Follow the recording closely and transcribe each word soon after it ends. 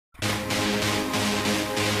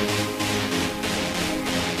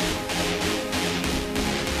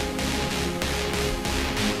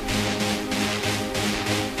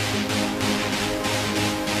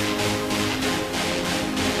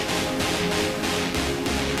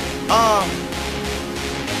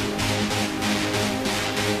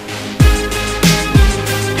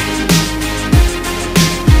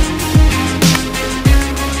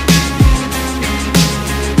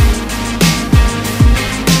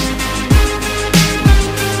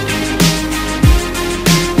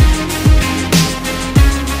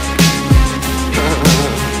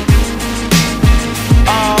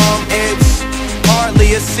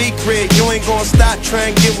A secret, you ain't gonna stop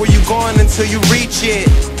trying to get where you going until you reach it.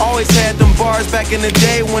 Always had them bars back in the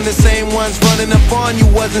day when the same ones running up on you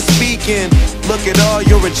wasn't speaking. Look at all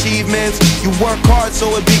your achievements, you work hard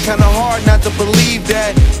so it'd be kinda hard not to believe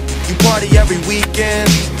that you party every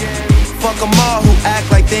weekend. Fuck them all who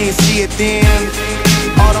act like they ain't see it then.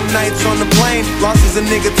 All them nights on the plane, losses a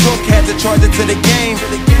nigga took, had to charge it to the game.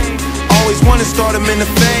 Always wanna start them in the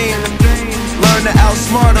fame, learn to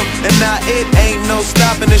outsmart them, and now it ain't no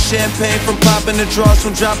stopping the champagne from popping, the draws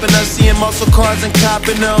from dropping us, seeing muscle cars and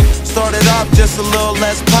copping them. Started off just a little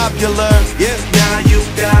less popular, yeah. Now you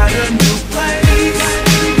got a new place,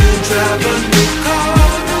 you drive a new car,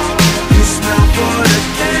 you smile for the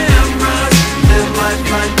cameras, live life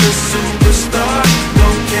like a superstar.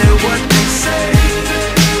 Don't care what they say,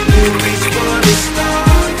 you reach for the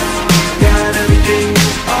stars, got everything you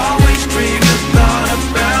always dreamed and thought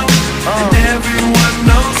about. And everyone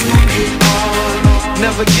knows who you are.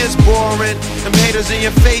 Never gets boring. Them haters in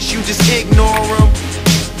your face, you just ignore them.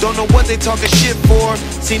 Don't know what they talking shit for.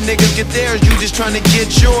 See niggas get theirs, you just trying to get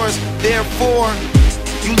yours. Therefore,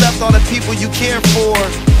 you left all the people you cared for.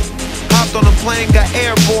 Hopped on a plane, got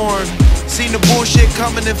airborne. Seen the bullshit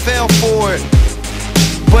coming and fell for it.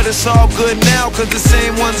 But it's all good now, cause the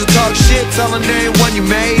same ones that talk shit, telling everyone you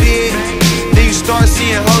made it. Then you start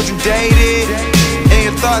seeing hoes you dated, and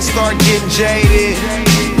your thoughts start getting jaded.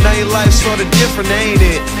 Now your life's sorta different, ain't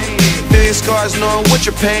it? Million scars knowing what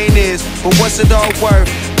your pain is, but what's it all worth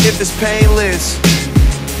if it's painless?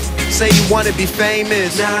 Say you wanna be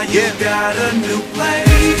famous. Now you got a new place,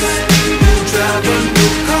 you drive a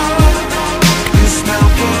new car, you smile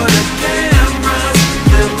for the cameras,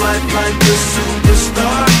 live life like a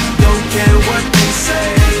superstar. Don't care what they say,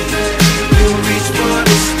 you reach for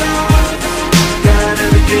the stars, got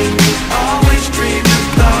everything you always dreamed and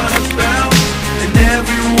thought about, and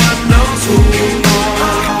everyone knows who you are.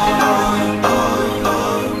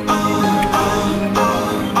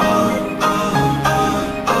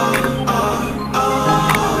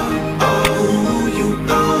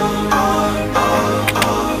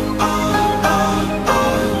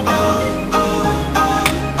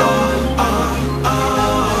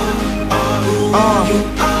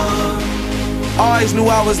 Always knew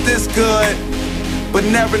I was this good, but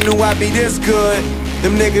never knew I'd be this good.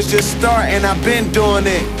 Them niggas just startin', I've been doing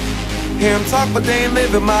it. Hear them talk, but they ain't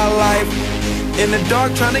living my life. In the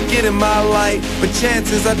dark, trying to get in my light, but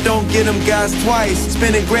chances I don't get them guys twice.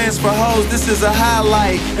 Spending grands for hoes, this is a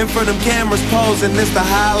highlight. And for them cameras posing, this the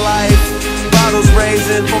highlight. Bottles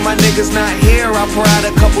raising, for my niggas not here, I pour out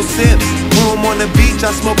a couple sips. Room on the beach,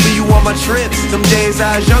 I smoke for you on my trips. Them days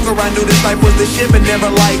I was younger, I knew this life was the shit, but never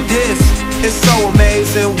like this. It's so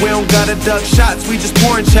amazing, we don't gotta duck shots, we just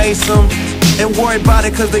pour and chase them. And worry about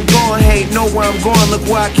it cause they gon' hate, know where I'm going, look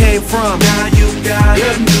where I came from. Now you got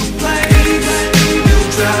a new place, you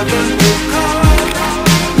drive a new car,